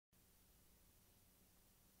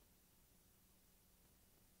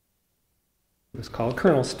was called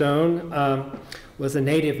Colonel Stone, was a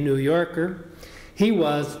native New Yorker. He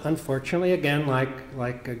was, unfortunately, again,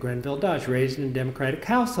 like Grenville Dodge, raised in a Democratic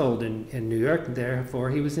household in New York, and therefore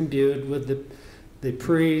he was imbued with the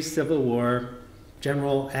pre-Civil War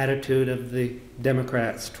general attitude of the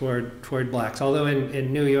Democrats toward blacks. Although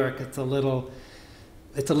in New York it's a little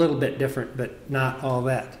bit different, but not all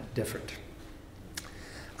that different.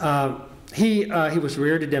 He was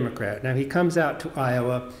reared a Democrat. Now he comes out to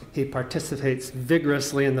Iowa. He participates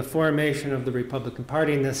vigorously in the formation of the Republican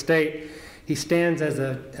Party in the state. He stands as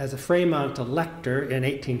a Fremont elector in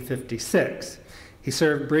 1856. He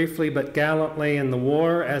served briefly but gallantly in the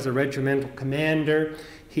war as a regimental commander.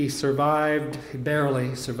 He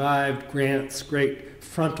barely survived Grant's great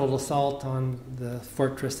frontal assault on the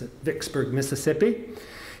fortress at Vicksburg, Mississippi.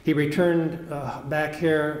 He returned back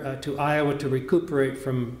here to Iowa to recuperate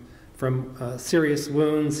from serious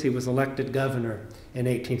wounds. He was elected governor in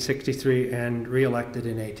 1863 and reelected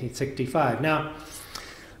in 1865. Now,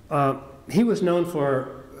 he was known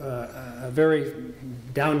for a very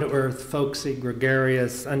down-to-earth, folksy,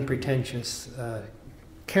 gregarious, unpretentious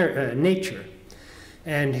nature.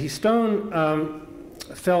 And Stone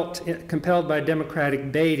felt compelled by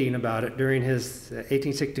Democratic baiting about it during his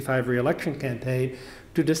 1865 re-election campaign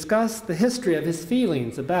to discuss the history of his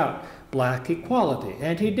feelings about black equality.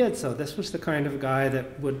 And he did so. This was the kind of guy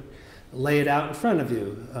that would lay it out in front of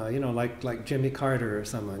you, like Jimmy Carter or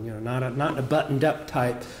someone, not a buttoned-up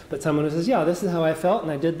type, but someone who says, yeah, this is how I felt,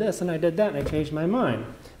 and I did this, and I did that, and I changed my mind.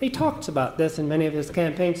 He talks about this in many of his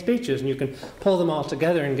campaign speeches, and you can pull them all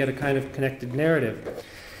together and get a kind of connected narrative.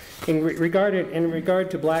 In regard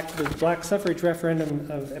to the black suffrage referendum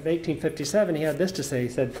of 1857, he had this to say. He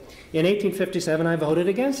said, in 1857, I voted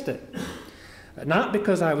against it. Not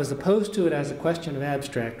because I was opposed to it as a question of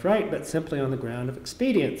abstract right, but simply on the ground of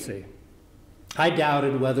expediency. I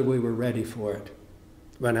doubted whether we were ready for it.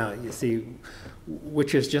 Well, now, you see,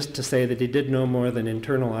 which is just to say that he did no more than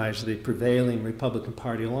internalize the prevailing Republican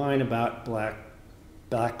Party line about black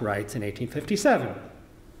rights in 1857.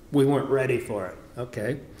 We weren't ready for it.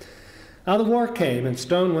 Okay. Now the war came, and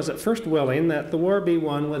Stone was at first willing that the war be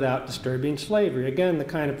won without disturbing slavery. Again, the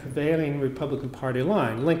kind of prevailing Republican Party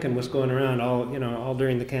line. Lincoln was going around all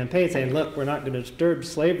during the campaign saying, look, we're not going to disturb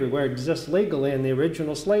slavery where it exists legally in the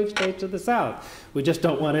original slave states of the South. We just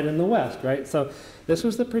don't want it in the West, right? So this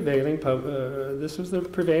was the prevailing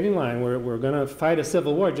line. We're going to fight a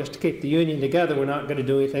civil war just to keep the Union together. We're not going to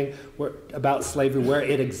do anything about slavery where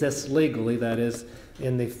it exists legally, that is,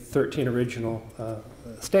 in the 13 original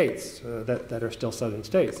states that are still Southern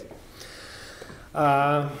states.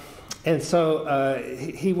 And so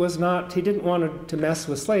he didn't want to mess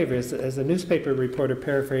with slavery. As a newspaper reporter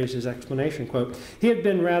paraphrased his explanation, quote, he had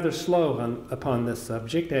been rather slow upon this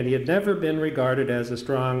subject, and he had never been regarded as a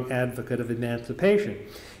strong advocate of emancipation.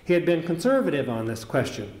 He had been conservative on this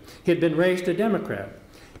question. He had been raised a Democrat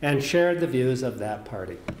and shared the views of that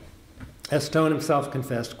party. As Stone himself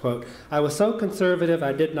confessed, quote, I was so conservative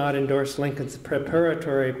I did not endorse Lincoln's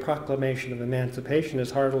preparatory proclamation of emancipation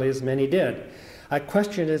as heartily as many did. I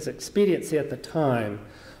questioned his expediency at the time,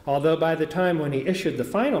 although by the time when he issued the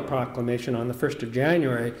final proclamation on the 1st of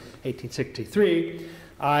January, 1863,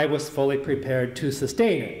 I was fully prepared to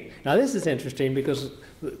sustain it. Now this is interesting because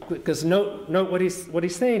note what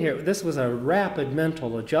he's saying here. This was a rapid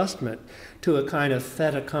mental adjustment to a kind of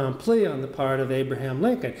fait accompli on the part of Abraham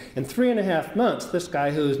Lincoln. In 3.5 months, this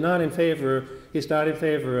guy who's not in favor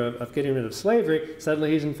of getting rid of slavery,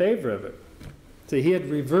 suddenly he's in favor of it. So he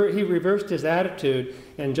reversed his attitude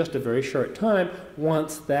in just a very short time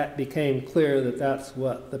once that became clear that that's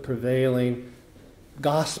what the prevailing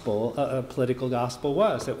gospel, political gospel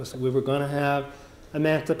was. We were going to have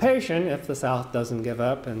emancipation if the South doesn't give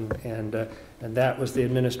up, and that was the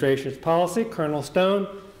administration's policy. Colonel Stone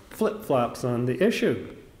flip-flops on the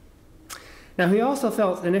issue. Now, he also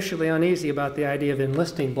felt initially uneasy about the idea of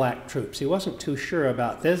enlisting black troops. He wasn't too sure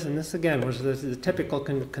about this, and this again was the typical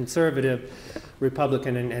conservative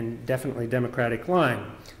Republican and definitely Democratic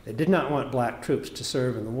line. They did not want black troops to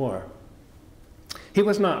serve in the war. He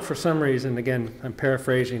was not, for some reason, again, I'm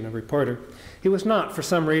paraphrasing a reporter, he was not, for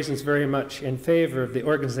some reasons, very much in favor of the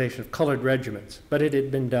organization of colored regiments, but it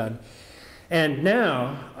had been done. And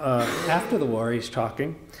now, after the war, he's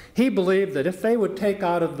talking, he believed that if they would take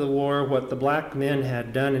out of the war what the black men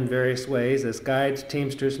had done in various ways as guides,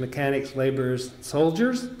 teamsters, mechanics, laborers,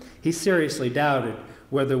 soldiers, he seriously doubted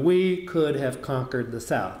whether we could have conquered the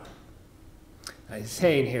South. He's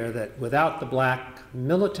saying here that without the black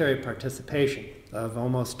military participation of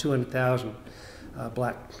almost 200,000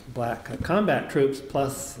 black combat troops,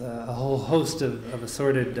 plus a whole host of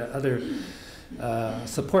assorted other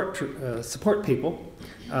support people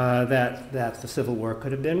that the Civil War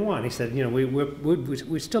could have been won. He said, you know,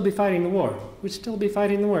 we'd still be fighting the war. We'd still be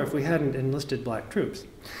fighting the war if we hadn't enlisted black troops.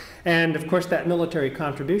 And of course, that military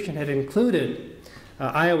contribution had included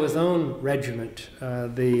Iowa's own regiment,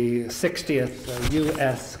 the 60th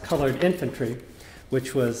U.S. Colored Infantry,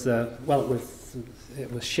 which was, well, it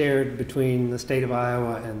was shared between the state of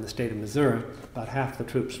Iowa and the state of Missouri. About half the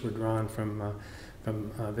troops were drawn from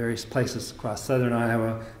various places across southern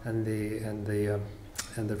Iowa, and the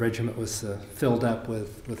regiment was filled up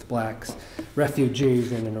with blacks,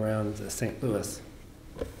 refugees in and around St. Louis.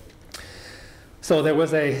 So there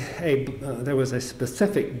was a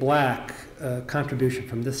specific black contribution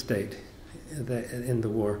from this state in the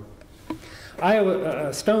war.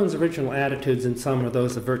 Stone's original attitudes in some were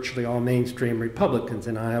those of virtually all mainstream Republicans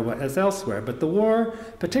in Iowa as elsewhere, but the war,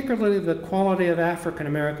 particularly the quality of African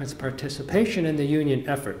Americans' participation in the Union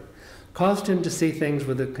effort, caused him to see things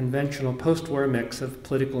with a conventional post-war mix of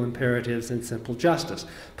political imperatives and simple justice.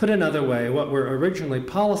 Put another way, what were originally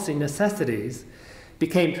policy necessities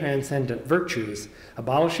became transcendent virtues.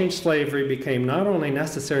 Abolishing slavery became not only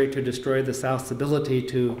necessary to destroy the South's ability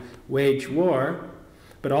to wage war,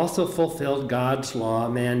 but also fulfilled God's law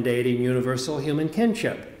mandating universal human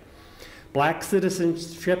kinship. Black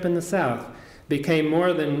citizenship in the South became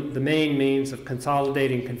more than the main means of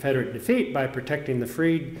consolidating Confederate defeat by protecting the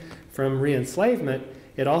freed from re-enslavement.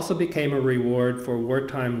 It also became a reward for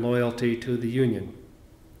wartime loyalty to the Union.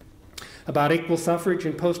 About equal suffrage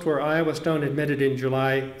in post-war Iowa, Stone admitted in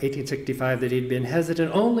July 1865 that he'd been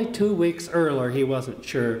hesitant only 2 weeks earlier. He wasn't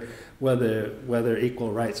sure whether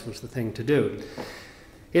equal rights was the thing to do.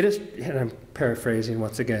 It is, and I'm paraphrasing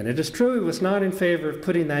once again, it is true he was not in favor of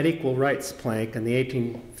putting that equal rights plank in the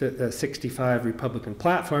 1865 Republican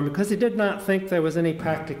platform because he did not think there was any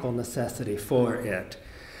practical necessity for it.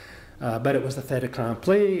 But it was a fait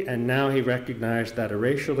accompli, and now he recognized that a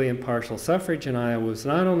racially impartial suffrage in Iowa was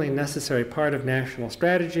not only a necessary part of national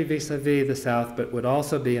strategy vis-a-vis the South, but would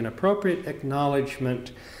also be an appropriate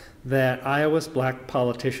acknowledgement that Iowa's black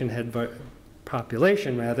population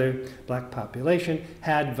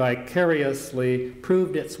had vicariously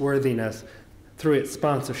proved its worthiness through its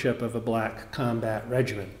sponsorship of a black combat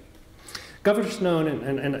regiment. Governor Stone,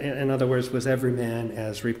 in other words, was every man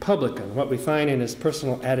as Republican. What we find in his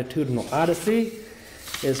personal attitudinal odyssey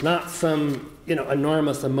is not some,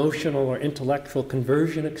 enormous emotional or intellectual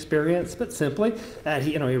conversion experience, but simply that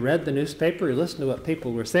he read the newspaper, he listened to what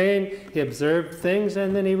people were saying, he observed things,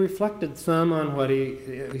 and then he reflected some on what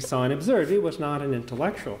he saw and observed. He was not an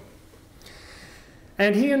intellectual.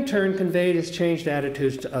 And he, in turn, conveyed his changed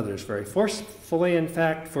attitudes to others very forcefully, in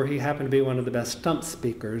fact, for he happened to be one of the best stump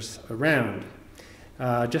speakers around.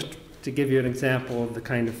 Just to give you an example of the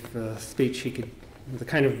kind of speech he could, the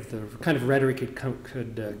kind of rhetoric he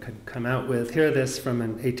could come out with. Hear this from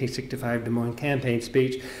an 1865 Des Moines campaign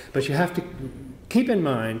speech, but you have to keep in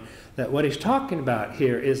mind that what he's talking about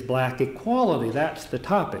here is black equality. That's the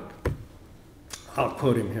topic. I'll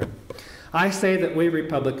quote him here. I say that we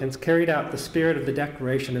Republicans carried out the spirit of the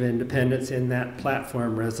Declaration of Independence in that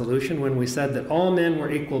platform resolution when we said that all men were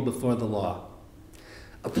equal before the law.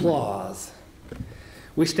 Applause.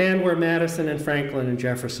 We stand where Madison and Franklin and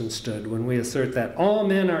Jefferson stood when we assert that all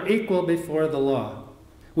men are equal before the law.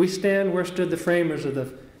 We stand where stood the framers of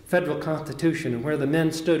the federal Constitution and where the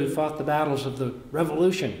men stood who fought the battles of the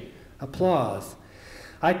Revolution. Applause.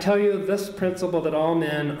 I tell you, this principle that all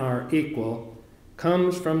men are equal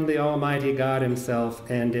comes from the Almighty God himself,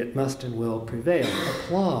 and it must and will prevail.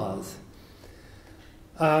 Applause.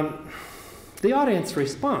 The audience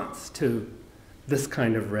response to this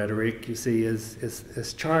kind of rhetoric, you see,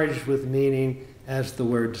 is charged with meaning as the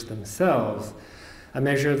words themselves. A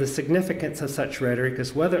measure of the significance of such rhetoric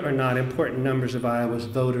is whether or not important numbers of Iowa's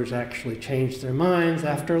voters actually changed their minds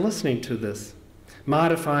after listening to this,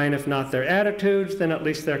 modifying, if not their attitudes, then at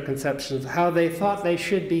least their conceptions of how they thought they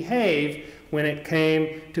should behave when it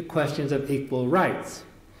came to questions of equal rights.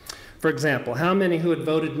 For example, how many who had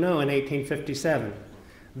voted no in 1857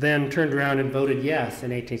 then turned around and voted yes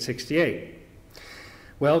in 1868?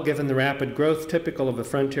 Well, given the rapid growth typical of a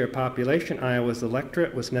frontier population, Iowa's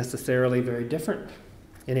electorate was necessarily very different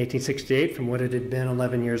in 1868 from what it had been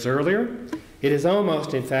 11 years earlier. It is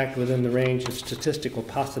almost, in fact, within the range of statistical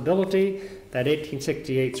possibility that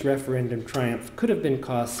 1868's referendum triumph could have been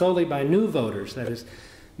caused solely by new voters, that is,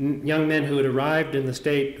 young men who had arrived in the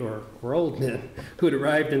state, or old men who had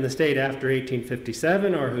arrived in the state after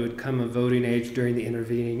 1857 or who had come of voting age during the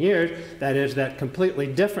intervening years. That is, that a completely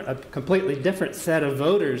different set of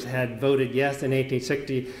voters had voted yes in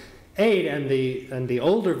 1868 and the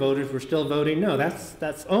older voters were still voting no.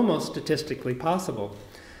 That's almost statistically possible.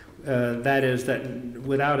 That is, that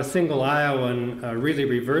without a single Iowan really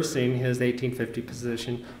reversing his 1850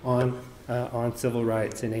 position on civil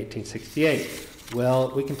rights in 1868.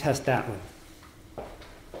 Well, we can test that one.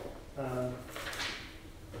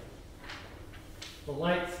 The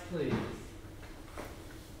lights, please.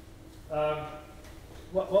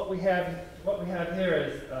 What we have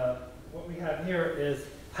here is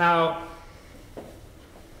how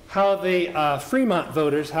the Fremont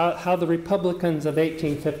voters, how the Republicans of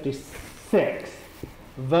 1856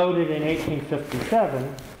 voted in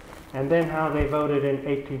 1857, and then how they voted in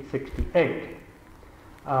 1868.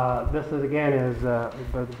 This is again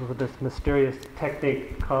with this mysterious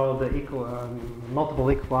technique called multiple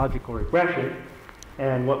ecological regression.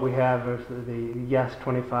 And what we have is the yes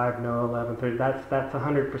 25, no 11, 30. That's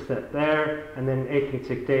 100% there. And then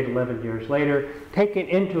 1868, 11 years later, taking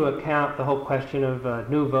into account the whole question of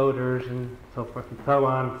new voters and so forth and so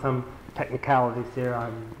on. Some technicalities here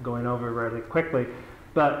I'm going over really quickly.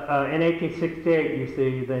 But in 1868, you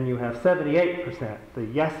see, then you have 78%. The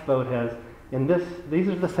yes vote has, these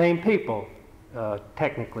are the same people,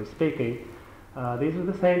 technically speaking. These are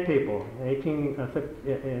the same people. In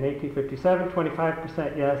 1857,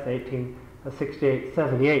 25% yes. 1868,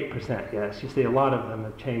 78% yes. You see, a lot of them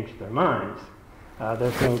have changed their minds.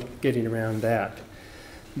 There's no getting around that.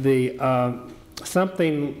 The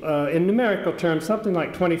in numerical terms, something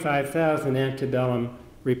like 25,000 antebellum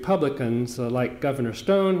Republicans, like Governor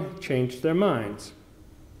Stone, changed their minds.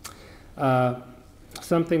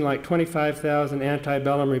 Something like 25,000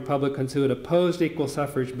 antebellum Republicans who had opposed equal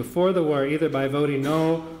suffrage before the war, either by voting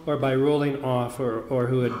no or by ruling off, or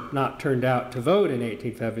who had not turned out to vote in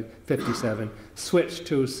 1857, switched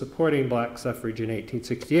to supporting black suffrage in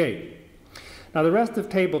 1868. Now, the rest of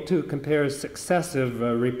Table 2 compares successive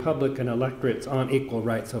Republican electorates on equal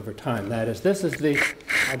rights over time. That is,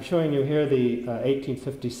 I'm showing you here the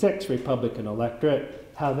 1856 Republican electorate,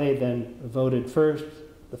 how they then voted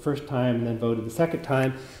the first time, and then voted the second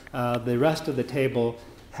time. The rest of the table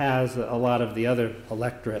has a lot of the other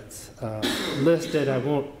electorates listed. I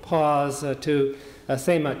won't pause to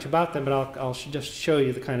say much about them, but I'll just show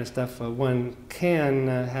you the kind of stuff one can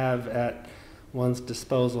have at one's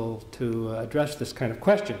disposal to address this kind of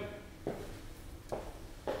question.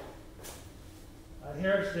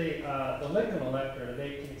 Here's the Lincoln electorate of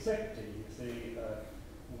 1860. You see,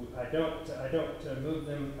 I don't move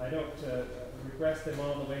them. I don't regress them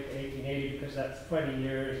all the way to 1880 because that's 20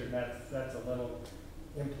 years, and that's a little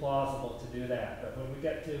implausible to do that. But when we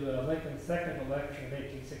get to Lincoln's second election of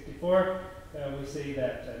 1864, we see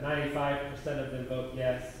that 95% of them vote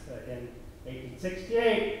yes in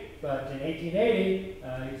 1868, but in 1880,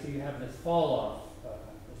 you see you have this fall off,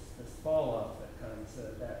 this fall off that comes.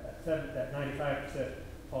 That 95%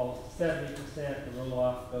 falls to 70%. The roll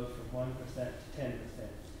off goes from 1% to 10%.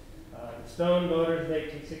 The Stone voters of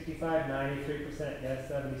 1865, 93% yes,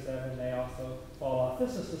 77, they also fall off.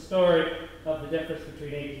 This is the story of the difference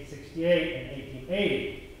between 1868 and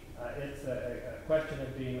 1880. It's a question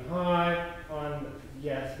of being high on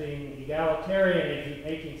yes, being egalitarian in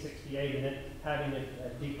 1868, and then having a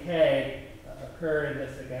decay occur in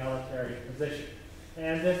this egalitarian position.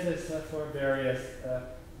 And this is for various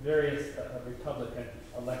Republican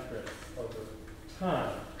electorates over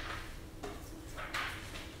time.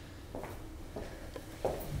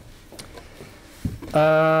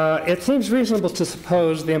 It seems reasonable to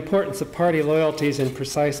suppose, the importance of party loyalties in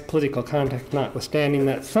precise political context notwithstanding,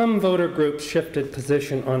 that some voter groups shifted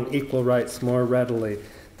position on equal rights more readily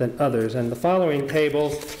than others. And the following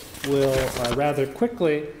tables will rather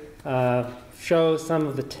quickly show some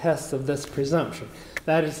of the tests of this presumption.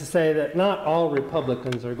 That is to say that not all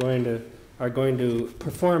Republicans are going to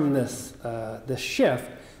perform this shift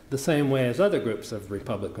the same way as other groups of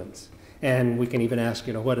Republicans. And we can even ask,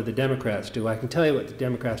 what do the Democrats do? I can tell you what the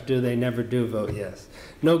Democrats do. They never do vote yes.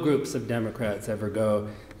 No groups of Democrats ever go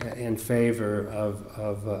in favor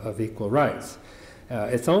of equal rights.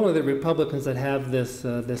 It's only the Republicans that have this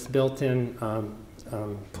built-in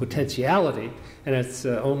potentiality, and it's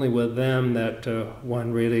only with them that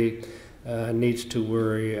one really needs to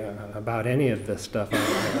worry about any of this stuff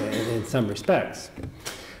in some respects.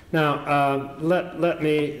 Now, let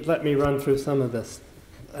me run through some of this.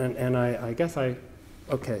 And I guess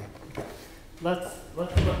okay. Let's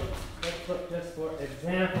look just for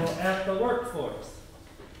example at the workforce.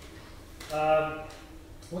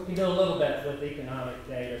 We can do a little bit with economic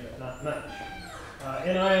data, but not much.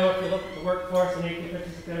 In Iowa, if you look at the workforce in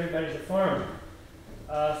 1856, everybody's a farmer.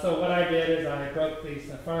 So what I did is I broke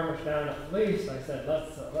these farmers down at least. I said,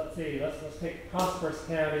 let's take prosperous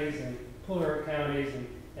counties and poorer counties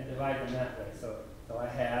and divide them that way. So I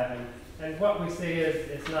have, and what we see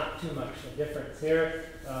is not too much a difference here.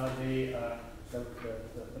 The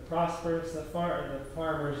prosperous, the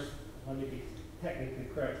farmers, let me be technically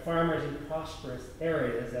correct, farmers in prosperous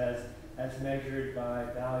areas as measured by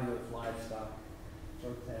value of livestock,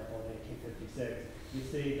 for example, in 1856. You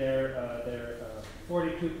see there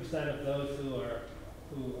 42% of those who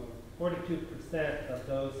 42% of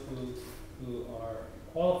those who are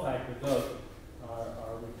qualified to vote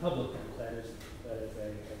are Republicans. That is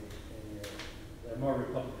they're more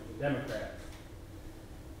Republican than Democrats.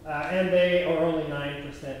 And they are only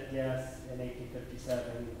 9% yes in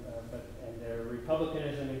 1857, and their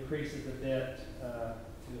Republicanism increases a bit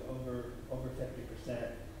to over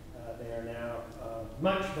 50%. They are now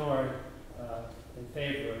much more in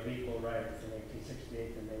favor of equal rights in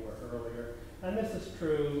 1868 than they were earlier, and this is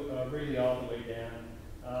true really all the way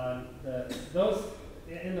down. Those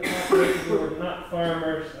in the population who were not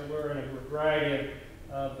farmers were in a variety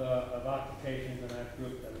of occupations, and I've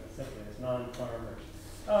grouped them simply as non-farmers.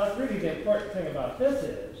 Really, the important thing about this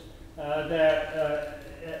is that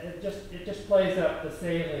it just plays up the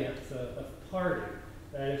salience of party.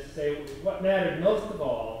 That is to say, what mattered most of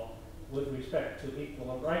all with respect to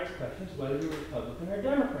equal rights questions, whether you're Republican or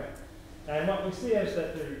Democrat. And what we see is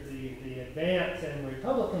that the advance in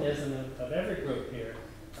Republicanism of every group here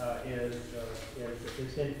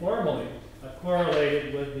is informally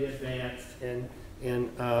correlated with the advance in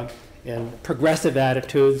progressive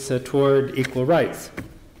attitudes toward equal rights.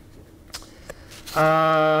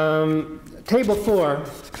 Table 4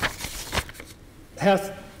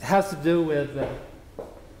 has to do with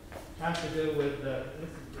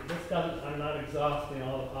this doesn't. I'm not exhausting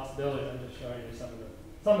all the possibilities. I'm just showing you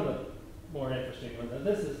some of the more interesting ones. And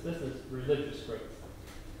this is religious groups.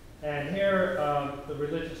 And here the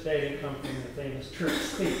religious data come from the famous church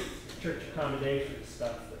seats, church accommodation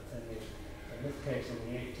stuff that's in this case in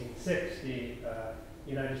the 1860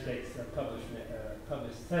 United States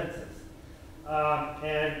published census.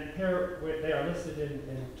 And here they are listed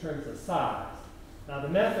in terms of size. Now the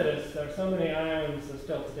Methodists, there are so many Iowans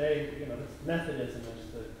still today. You know, this Methodism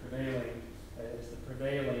is the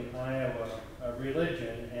prevailing Iowa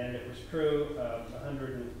religion, and it was true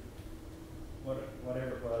 100 and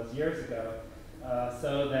whatever it was years ago.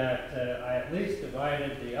 So that I at least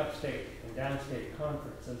divided the upstate and downstate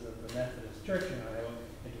conferences of the Methodist Church in Iowa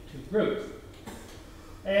into two groups.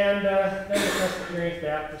 And then the Presbyterians,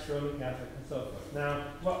 Baptists, Roman Catholic, and so forth. Now,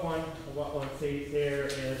 what one sees here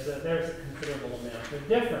is that there's a considerable amount of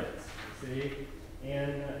difference, see,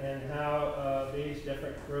 in how these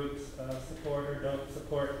different groups support or don't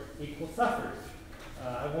support equal suffrage.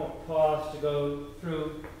 I won't pause to go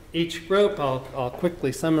through each group. I'll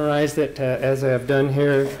quickly summarize it as I have done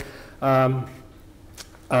here.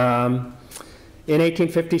 In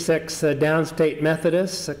 1856, downstate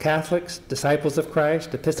Methodists, Catholics, Disciples of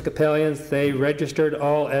Christ, Episcopalians, they registered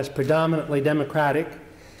all as predominantly Democratic.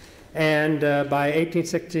 And by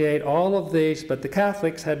 1868, all of these, but the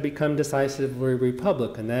Catholics, had become decisively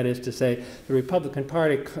Republican. That is to say, the Republican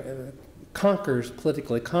Party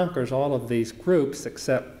politically conquers all of these groups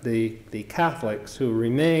except the Catholics, who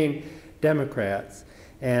remain Democrats.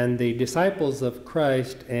 And the Disciples of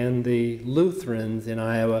Christ and the Lutherans in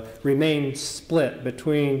Iowa remain split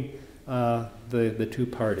between the two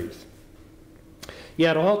parties.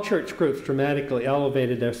 Yet all church groups dramatically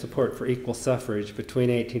elevated their support for equal suffrage between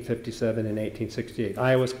 1857 and 1868.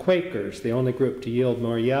 Iowa's Quakers, the only group to yield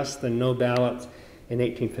more yes than no ballots in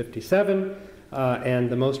 1857, and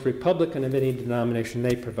the most Republican of any denomination,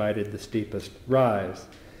 they provided the steepest rise.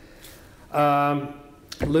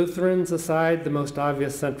 Lutherans aside, the most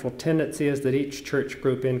obvious central tendency is that each church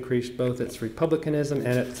group increased both its republicanism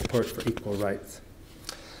and its support for equal rights.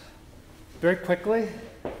 Very quickly,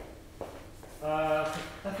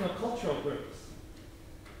 ethnocultural groups.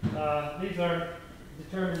 These are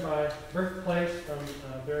determined by birthplace from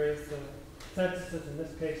various censuses, in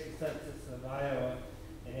this case the census of Iowa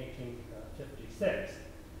in 1856.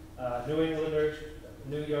 New Englanders,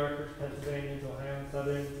 New Yorkers, Pennsylvanians, Ohioans,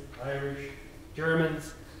 Southerns, Irish,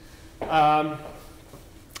 Germans.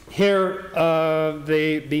 Here,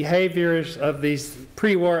 the behaviors of these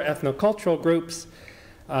pre-war ethnocultural groups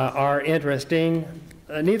are interesting.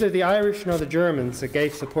 Neither the Irish nor the Germans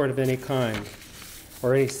gave support of any kind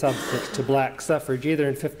or any substance to black suffrage, either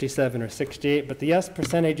in 57 or 68, but the yes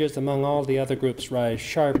percentages among all the other groups rise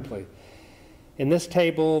sharply. In this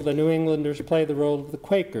table, the New Englanders play the role of the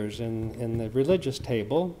Quakers. In the religious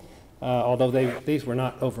table, although these were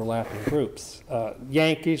not overlapping groups.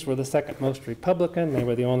 Yankees were the second most Republican. They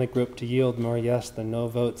were the only group to yield more yes than no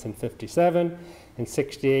votes in 57. In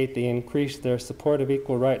 68, they increased their support of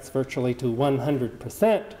equal rights virtually to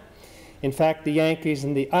 100%. In fact, the Yankees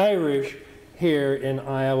and the Irish here in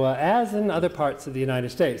Iowa, as in other parts of the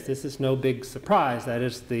United States, this is no big surprise. That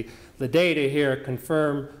is, the data here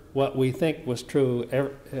confirm what we think was true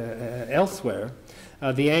elsewhere.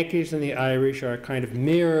 The Yankees and the Irish are kind of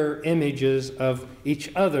mirror images of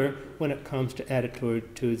each other when it comes to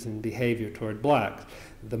attitudes and behavior toward blacks.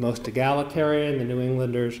 The most egalitarian, the New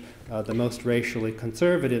Englanders, the most racially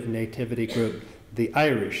conservative nativity group, the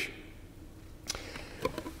Irish.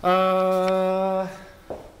 One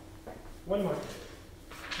more thing.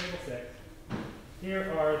 Table 6.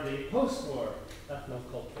 Here are the post-war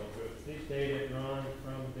ethnocultural groups. These data drawn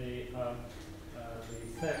from the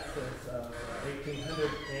census of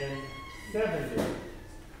 1870.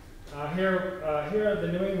 Here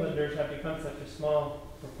the New Englanders have become such a small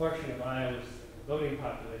proportion of Iowa's voting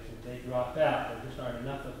population. They dropped out. There just aren't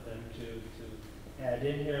enough of them to add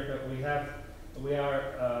in here. But we are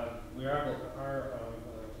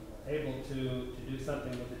able to do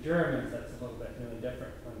something with the Germans that's a little bit new and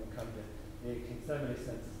different when we come to the 1870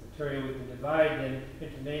 census material. We can divide them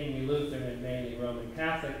into mainly Lutheran and mainly Roman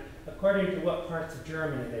Catholic according to what parts of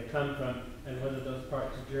Germany they come from and whether those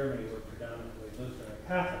parts of Germany were predominantly Lutheran or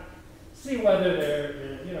Catholic. See whether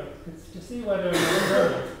to see whether or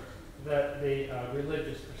not that the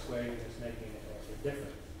religious persuasion is making a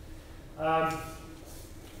difference.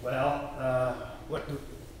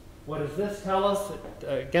 What does this tell us?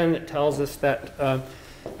 Again, it tells us that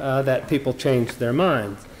that people change their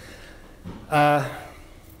minds. The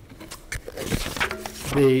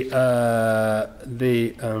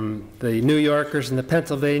New Yorkers and the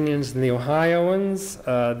Pennsylvanians and the Ohioans,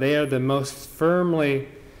 they are the most firmly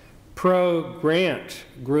pro-Grant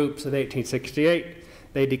groups of 1868.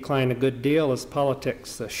 They decline a good deal as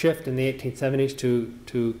politics shift in the 1870s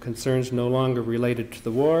to concerns no longer related to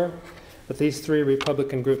the war. But these three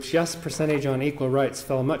Republican groups' yes percentage on equal rights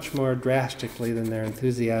fell much more drastically than their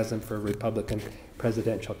enthusiasm for Republican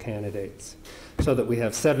presidential candidates. So that we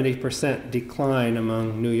have 70% decline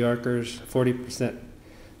among New Yorkers,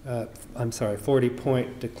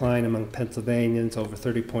 40-point decline among Pennsylvanians, over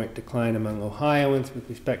 30-point decline among Ohioans with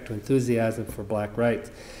respect to enthusiasm for black rights.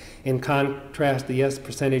 In contrast, the yes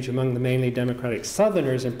percentage among the mainly Democratic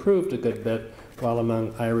Southerners improved a good bit, while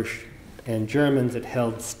among Irish and Germans it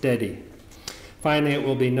held steady. Finally, it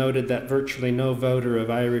will be noted that virtually no voter of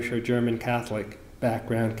Irish or German Catholic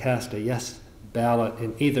background cast a yes ballot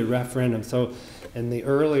in either referendum. So in the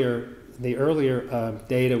earlier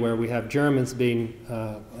data where we have Germans being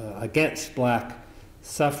against black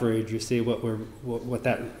suffrage, you see what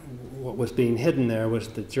was being hidden there was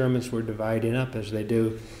that Germans were dividing up as they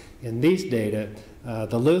do in these data.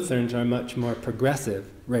 The Lutherans are much more progressive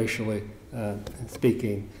racially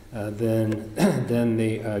speaking than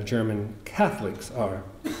the German Catholics are.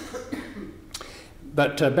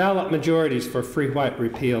 But ballot majorities for free white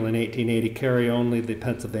repeal in 1880 carry only the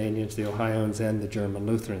Pennsylvanians, the Ohioans, and the German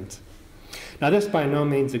Lutherans. Now, this by no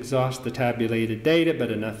means exhausts the tabulated data, but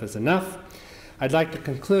enough is enough. I'd like to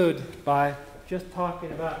conclude by just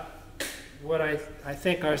talking about what I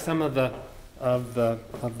think are some of the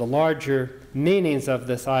larger meanings of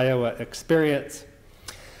this Iowa experience.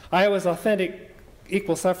 Iowa's authentic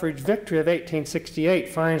equal suffrage victory of 1868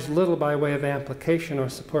 finds little by way of application or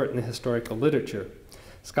support in the historical literature.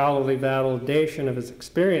 Scholarly validation of his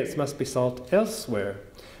experience must be sought elsewhere.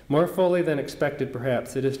 More fully than expected,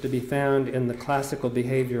 perhaps, it is to be found in the classical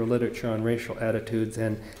behavioral literature on racial attitudes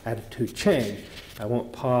and attitude change. I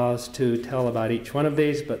won't pause to tell about each one of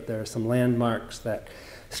these, but there are some landmarks that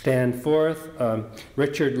stand forth.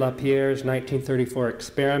 Richard Lapierre's 1934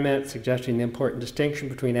 experiment suggesting the important distinction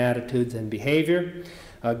between attitudes and behavior.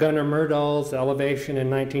 Gunnar Myrdal's elevation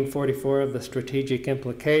in 1944 of the strategic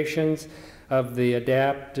implications of the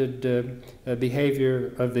adapted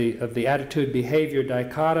behavior, of the attitude-behavior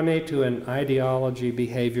dichotomy to an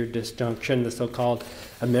ideology-behavior disjunction, the so-called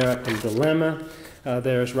American dilemma.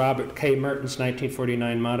 There's Robert K. Merton's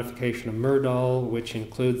 1949 modification of Myrdal, which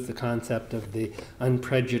includes the concept of the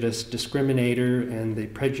unprejudiced discriminator and the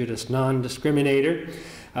prejudiced non-discriminator.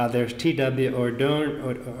 There's T.W.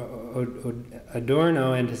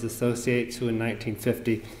 Adorno and his associates who in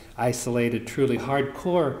 1950 isolated truly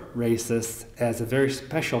hardcore racists as a very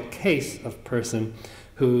special case of person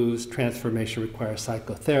whose transformation requires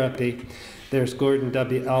psychotherapy. There's Gordon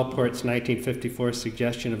W. Allport's 1954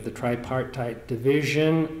 suggestion of the tripartite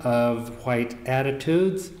division of white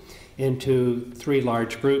attitudes into three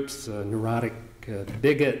large groups: neurotic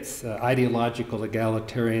bigots, ideological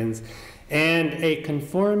egalitarians, and a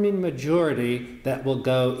conforming majority that will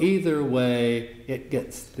go either way it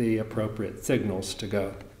gets the appropriate signals to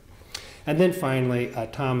go. And then finally,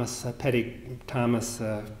 Thomas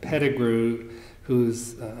Pettigrew,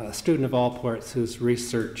 who's a student of Allport's, whose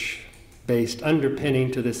research-based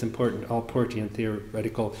underpinning to this important Allportian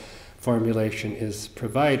theoretical formulation is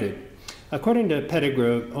provided. According to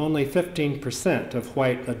Pettigrew, only 15% of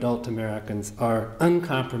white adult Americans are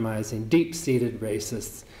uncompromising, deep-seated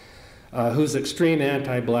racists whose extreme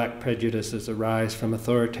anti-black prejudices arise from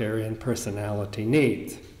authoritarian personality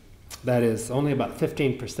needs. That is, only about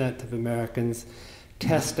 15% of Americans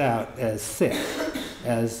test out as sick,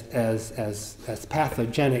 as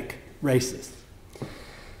pathogenic racists.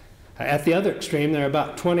 At the other extreme, there are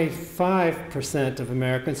about 25% of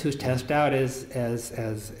Americans who test out as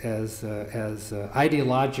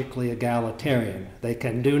ideologically egalitarian. They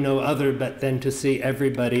can do no other but then to see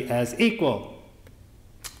everybody as equal.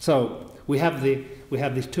 So we have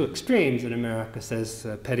these two extremes in America, says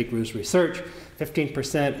Pettigrew's research: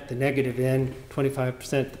 15% at the negative end,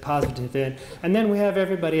 25% at the positive end, and then we have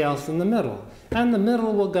everybody else in the middle. And the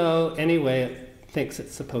middle will go any way it thinks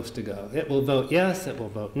it's supposed to go. It will vote yes, it will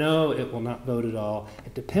vote no, it will not vote at all.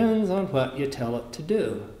 It depends on what you tell it to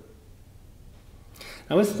do.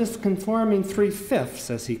 Now it's this conforming 3/5,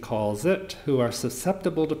 as he calls it, who are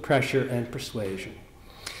susceptible to pressure and persuasion,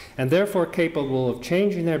 and therefore capable of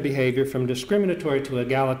changing their behavior from discriminatory to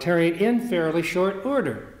egalitarian in fairly short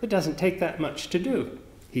order. It doesn't take that much to do,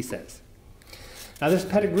 he says. Now this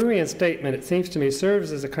Pettigrewian statement, it seems to me,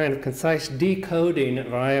 serves as a kind of concise decoding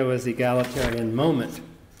of Iowa's egalitarian moment.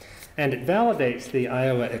 And it validates the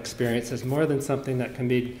Iowa experience as more than something that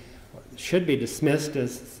should be dismissed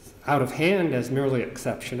as out of hand as merely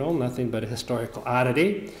exceptional, nothing but a historical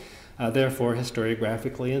oddity, therefore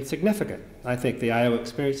historiographically insignificant. I think the Iowa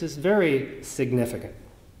experience is very significant.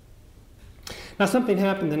 Now something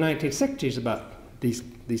happened in the 1960s about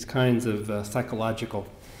these kinds of psychological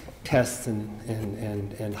tests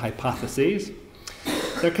and hypotheses.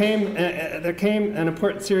 There came an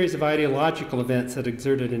important series of ideological events that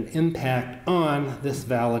exerted an impact on this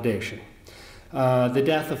validation. The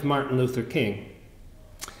death of Martin Luther King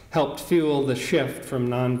helped fuel the shift from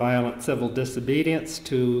nonviolent civil disobedience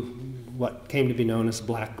to what came to be known as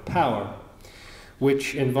Black Power,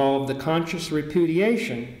 which involved the conscious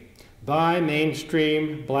repudiation by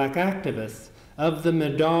mainstream black activists of the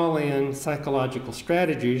Medallion psychological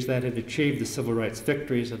strategies that had achieved the civil rights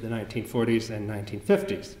victories of the 1940s and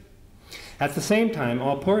 1950s. At the same time,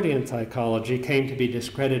 Allportian psychology came to be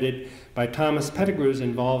discredited by Thomas Pettigrew's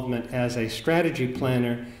involvement as a strategy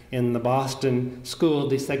planner in the Boston school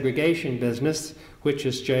desegregation business, which,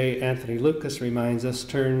 as J. Anthony Lucas reminds us,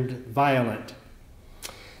 turned violent.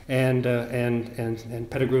 And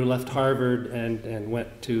Pettigrew left Harvard and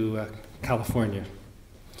went to California.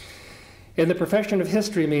 In the profession of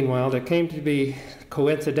history, meanwhile, there came to be,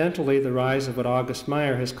 coincidentally, the rise of what August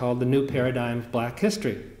Meyer has called the new paradigm of black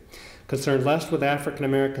history, concerned less with African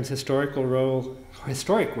Americans' historic role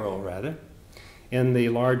in the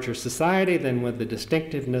larger society than with the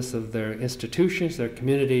distinctiveness of their institutions, their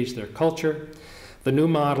communities, their culture. The new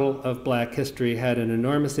model of black history had an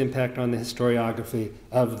enormous impact on the historiography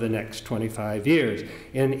of the next 25 years.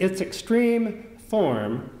 In its extreme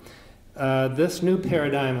form, this new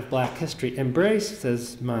paradigm of black history embraced,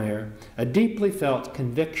 says Meyer, a deeply felt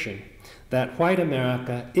conviction that white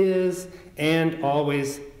America is and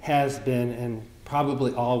always has been and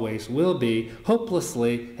probably always will be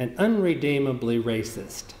hopelessly and unredeemably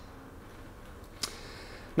racist.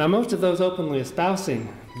 Now, most of those openly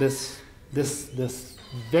espousing this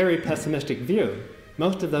very pessimistic view,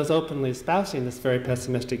 have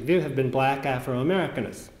been black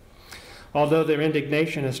Afro-Americanists. Although their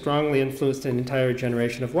indignation has strongly influenced an entire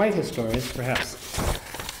generation of white historians, perhaps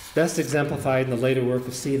best exemplified in the later work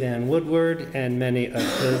of C. Vann Woodward and many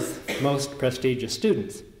of his most prestigious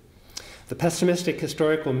students. The pessimistic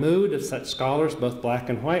historical mood of such scholars, both black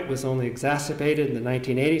and white, was only exacerbated in the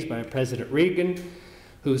 1980s by President Reagan,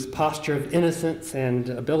 whose posture of innocence and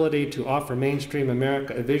ability to offer mainstream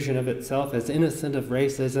America a vision of itself as innocent of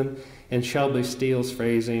racism, in Shelby Steele's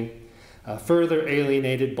phrasing, further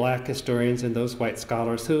alienated black historians and those white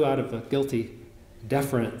scholars who, out of a guilty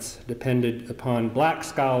deference, depended upon black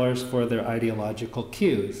scholars for their ideological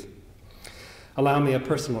cues. Allow me a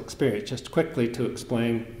personal experience just quickly to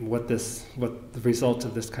explain what the results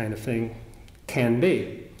of this kind of thing can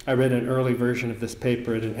be. I read an early version of this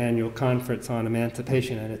paper at an annual conference on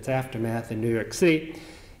emancipation and its aftermath in New York City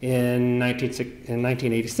in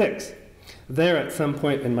 1986. There, at some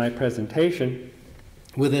point in my presentation,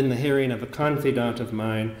 Within the hearing of a confidant of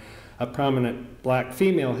mine, a prominent black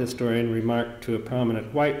female historian remarked to a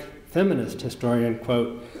prominent white feminist historian,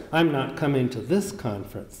 quote, "I'm not coming to this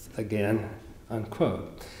conference again,"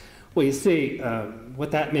 unquote. Well, you see,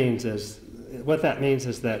 what that means is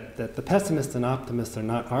that the pessimists and optimists are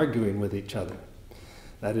not arguing with each other.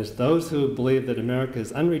 That is, those who believe that America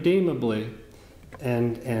is unredeemably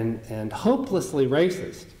and hopelessly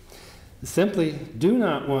racist simply do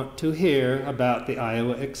not want to hear about the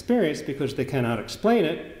Iowa experience because they cannot explain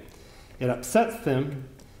it. It upsets them,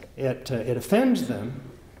 it offends them,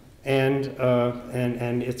 and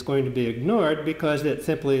it's going to be ignored because it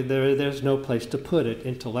simply there's no place to put it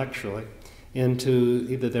intellectually into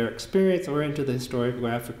either their experience or into the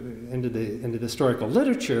historical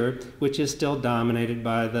literature, which is still dominated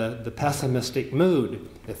by the pessimistic mood,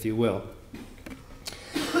 if you will.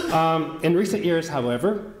 In recent years,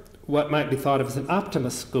 however, what might be thought of as an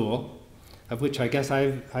optimist school, of which I guess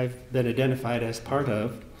I've been identified as part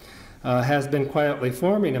of, has been quietly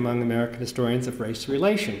forming among American historians of race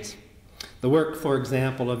relations. The work, for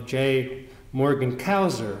example, of J. Morgan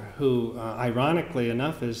Cowser, who, ironically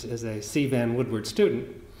enough, is a C. Van Woodward student,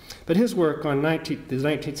 but his work on the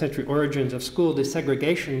 19th century origins of school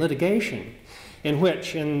desegregation litigation, in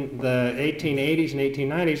which in the 1880s and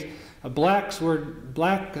 1890s, black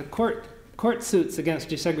court suits against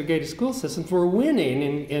desegregated school systems were winning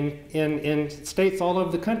in states all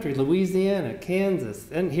over the country, Louisiana, Kansas,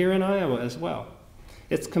 and here in Iowa as well.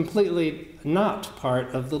 It's completely not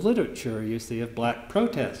part of the literature, you see, of black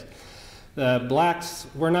protest. The blacks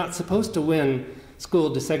were not supposed to win school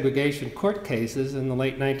desegregation court cases in the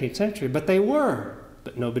late 19th century, but they were.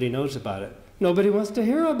 But nobody knows about it. Nobody wants to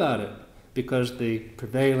hear about it because the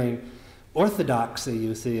prevailing orthodoxy,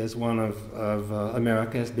 you see, is one of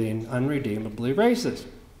America as being unredeemably racist.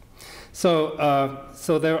 So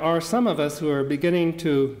there are some of us who are beginning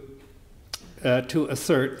to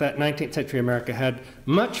assert that 19th century America had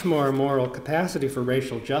much more moral capacity for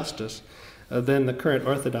racial justice than the current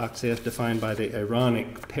orthodoxy as defined by the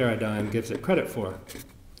Aaronic paradigm gives it credit for.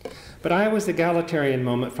 But Iowa's egalitarian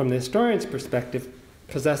moment from the historian's perspective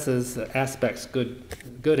possesses aspects good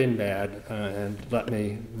and bad, and let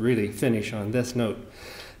me really finish on this note.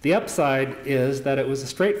 The upside is that it was a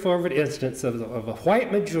straightforward instance of a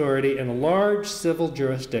white majority in a large civil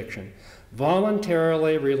jurisdiction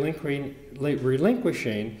voluntarily relinquishing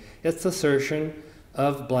its assertion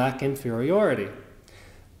of black inferiority.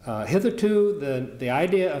 Hitherto, the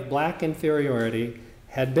idea of black inferiority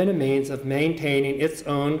had been a means of maintaining its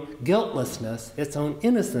own guiltlessness, its own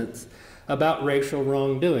innocence about racial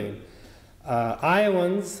wrongdoing.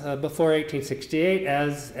 Iowans before 1868,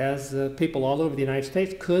 as people all over the United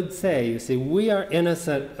States, could say, you see, we are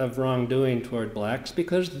innocent of wrongdoing toward blacks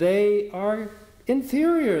because they are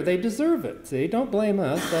inferior, they deserve it. See, don't blame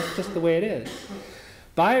us, that's just the way it is.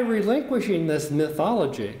 By relinquishing this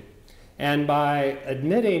mythology and by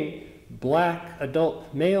admitting black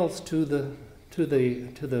adult males to the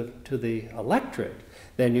electorate,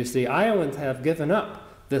 then you see Iowans have given up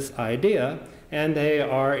this idea and they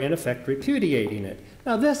are in effect repudiating it.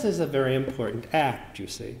 Now this is a very important act, you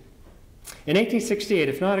see. In 1868,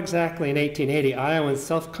 if not exactly in 1880, Iowans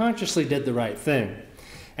self-consciously did the right thing.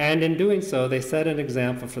 And in doing so, they set an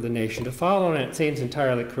example for the nation to follow, and it seems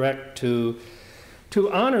entirely correct to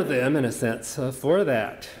honor them, in a sense, for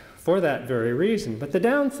that very reason. But the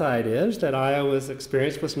downside is that Iowa's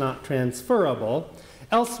experience was not transferable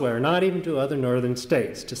elsewhere, not even to other northern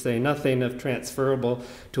states, to say nothing of transferable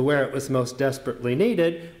to where it was most desperately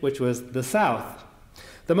needed, which was the South.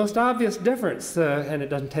 The most obvious difference, and it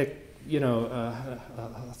doesn't take,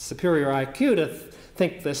 a superior IQ to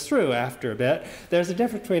think this through after a bit, there's a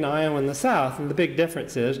difference between Iowa and the South, and the big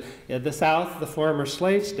difference is the South, the former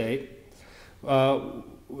slave state,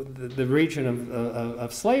 the region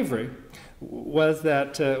of slavery, was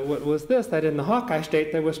that that in the Hawkeye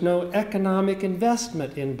state there was no economic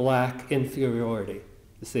investment in black inferiority.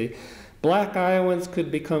 You see, black Iowans could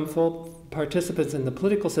become full participants in the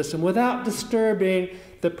political system without disturbing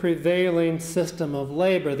the prevailing system of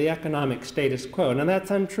labor, the economic status quo. And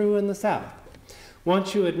that's untrue in the South.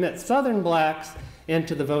 Once you admit Southern blacks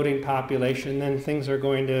into the voting population, then things are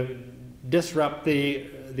going to disrupt the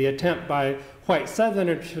attempt by white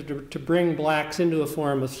Southerners to bring blacks into a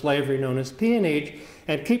form of slavery known as peonage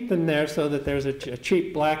and keep them there so that there's a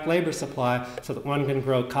cheap black labor supply so that one can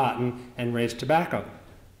grow cotton and raise tobacco.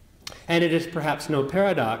 And it is perhaps no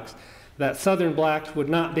paradox that Southern blacks would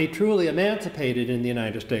not be truly emancipated in the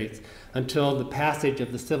United States until the passage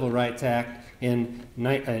of the Civil Rights Act in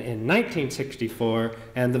 1964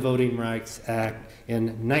 and the Voting Rights Act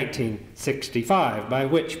in 1965, by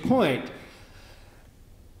which point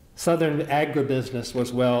Southern agribusiness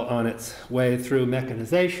was well on its way through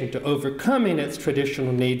mechanization to overcoming its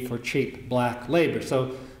traditional need for cheap black labor.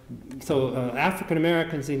 So African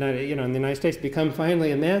Americans in the United States become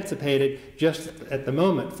finally emancipated just at the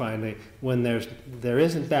moment, finally, when there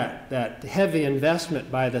isn't that heavy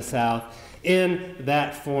investment by the South in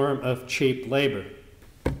that form of cheap labor.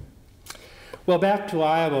 Well, back to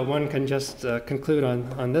Iowa, one can just conclude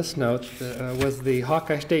on this note. Was the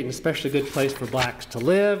Hawkeye State an especially good place for blacks to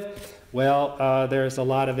live? Well, there's a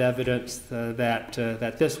lot of evidence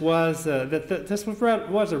that this was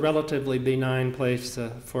a relatively benign place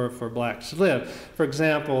for blacks to live. For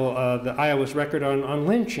example, Iowa's record on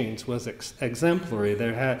lynchings was exemplary.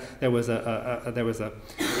 There was a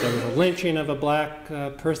lynching of a black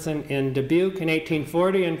person in Dubuque in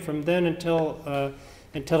 1840, and from then until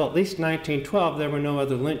at least 1912, there were no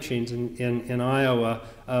other lynchings in Iowa.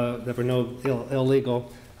 There were no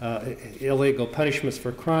illegal punishments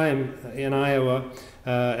for crime in Iowa,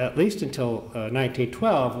 at least until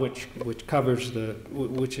 1912, which covers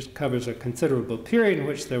a considerable period in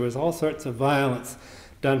which there was all sorts of violence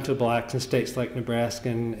done to blacks in states like Nebraska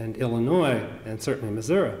and Illinois, and certainly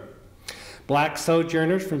Missouri. Black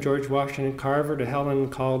sojourners from George Washington Carver to Helen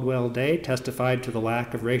Caldwell Day testified to the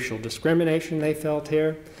lack of racial discrimination they felt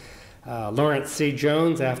here. Lawrence C.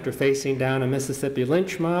 Jones, after facing down a Mississippi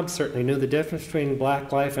lynch mob, certainly knew the difference between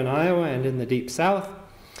black life in Iowa and in the Deep South.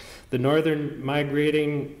 The northern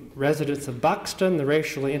migrating residents of Buxton, the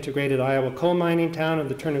racially integrated Iowa coal mining town of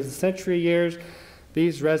the turn of the century years,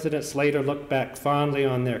 these residents later looked back fondly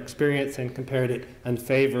on their experience and compared it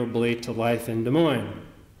unfavorably to life in Des Moines.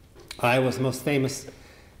 Iowa's most famous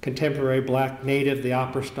contemporary black native, the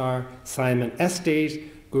opera star Simon Estes,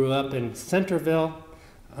 grew up in Centerville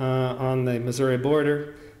on the Missouri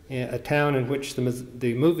border, a town in which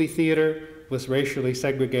the movie theater was racially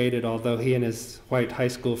segregated, although he and his white high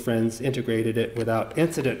school friends integrated it without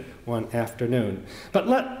incident one afternoon. But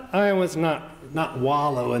let Iowans not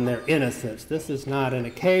wallow in their innocence. This is not an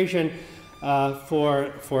occasion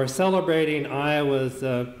for celebrating Iowa's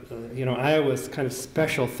Iowa's kind of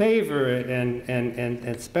special favor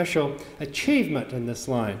and special achievement in this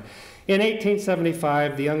line. In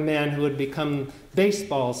 1875, the young man who would become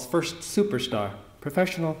baseball's first superstar,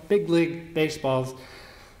 professional big league baseball's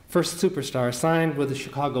first superstar, signed with the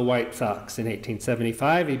Chicago White Sox in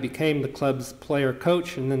 1875. He became the club's player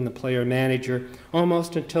coach and then the player manager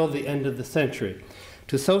almost until the end of the century.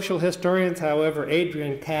 To social historians, however,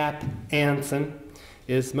 Adrian Cap Anson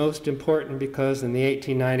is most important because in the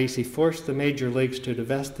 1890s he forced the major leagues to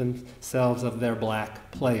divest themselves of their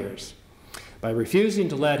black players. By refusing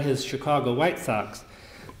to let his Chicago White Sox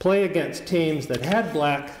play against teams that had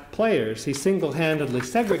black players, he single-handedly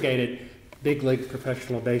segregated big league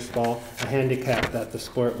professional baseball, a handicap that the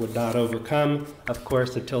sport would not overcome, of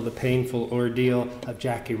course, until the painful ordeal of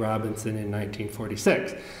Jackie Robinson in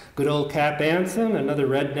 1946. Good old Cap Anson, another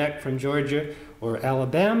redneck from Georgia or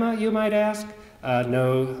Alabama, you might ask?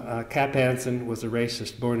 No, Cap Anson was a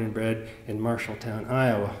racist born and bred in Marshalltown,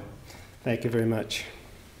 Iowa. Thank you very much.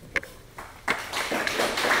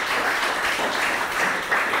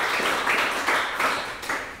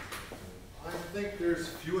 There's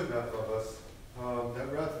few enough of us that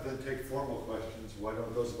rather than take formal questions, why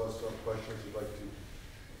don't those of us who have questions would like to